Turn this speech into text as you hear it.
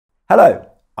Hello,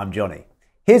 I'm Johnny.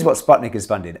 Here's what Sputnik has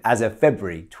funded as of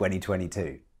February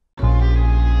 2022.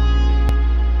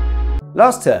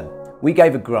 Last term, we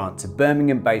gave a grant to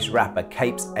Birmingham-based rapper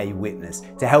Capes A. Witness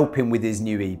to help him with his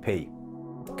new EP.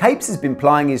 Capes has been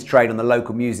plying his trade on the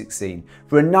local music scene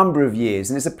for a number of years,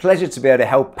 and it's a pleasure to be able to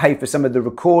help pay for some of the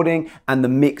recording and the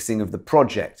mixing of the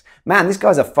project. Man, this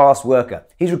guy's a fast worker.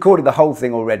 He's recorded the whole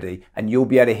thing already, and you'll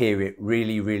be able to hear it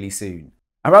really soon.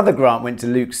 Our other grant went to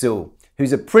Luke Sewell,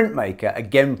 who's a printmaker,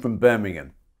 again from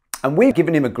Birmingham. And we've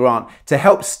given him a grant to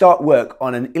help start work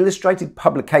on an illustrated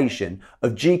publication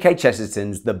of G.K.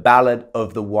 Chesterton's The Ballad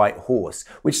of the White Horse,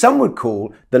 which some would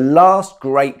call the last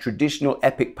great traditional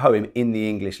epic poem in the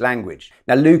English language.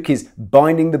 Now, Luke is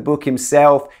binding the book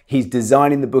himself, he's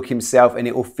designing the book himself, and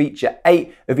it will feature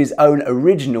 8 of his own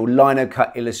original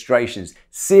lino-cut illustrations.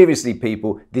 Seriously,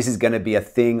 people, this is going to be a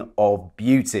thing of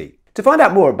beauty. To find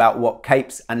out more about what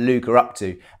Capes and Luke are up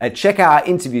to, check out our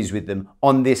interviews with them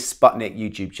on this Sputnik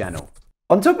YouTube channel.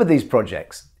 On top of these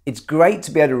projects, it's great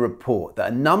to be able to report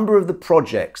that a number of the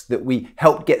projects that we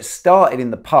helped get started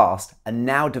in the past are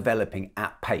now developing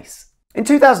at pace. In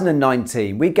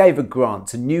 2019, we gave a grant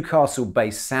to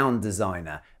Newcastle-based sound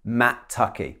designer Matt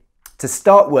Tuckey to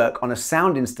start work on a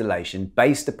sound installation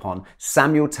based upon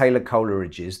Samuel Taylor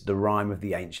Coleridge's The Rime of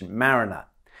the Ancient Mariner.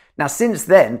 Now, since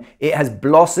then, it has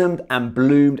blossomed and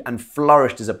bloomed and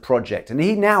flourished as a project, and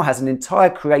he now has an entire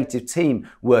creative team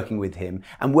working with him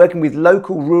and working with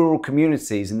local rural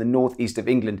communities in the northeast of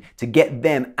England to get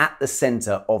them at the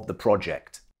centre of the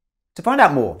project. To find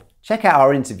out more, check out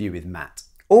our interview with Matt,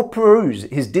 or peruse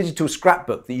his digital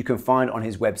scrapbook that you can find on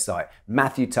his website,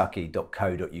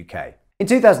 matthewtuckey.co.uk. In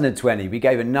 2020, we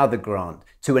gave another grant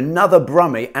to another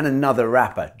Brummie and another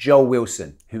rapper, Joel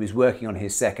Wilson, who is working on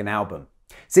his second album.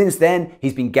 Since then,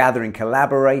 he's been gathering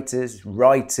collaborators,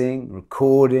 writing,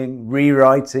 recording,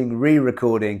 rewriting,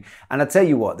 re-recording, and I tell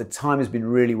you what, the time has been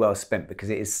really well spent because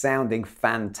it is sounding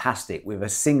fantastic with a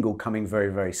single coming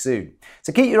very soon.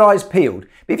 So keep your eyes peeled.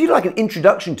 But if you'd like an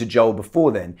introduction to Joel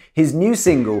before then, his new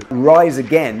single, Rise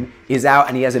Again, is out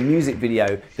and he has a music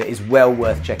video that is well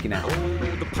worth checking out.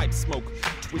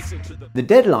 The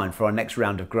deadline for our next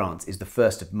round of grants is the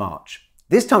 1st of March.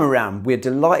 This time around, we're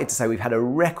delighted to say we've had a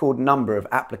record number of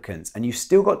applicants and you've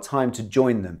still got time to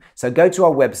join them. So go to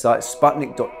our website,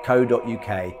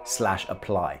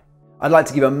 sputnik.co.uk/apply. I'd like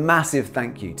to give a massive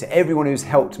thank you to everyone who's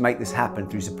helped make this happen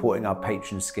through supporting our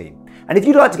patron scheme. And if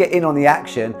you'd like to get in on the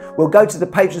action, we'll go to the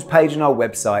patrons page on our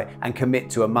website and commit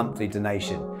to a monthly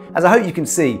donation. As I hope you can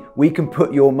see, we can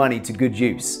put your money to good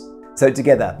use. So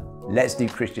together, let's do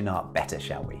Christian art better,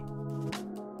 shall we?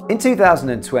 In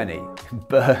 2020,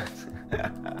 birds.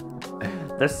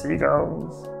 The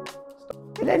seagulls.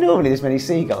 Are there normally this many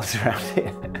seagulls around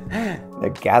here?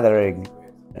 They're gathering.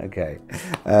 Okay.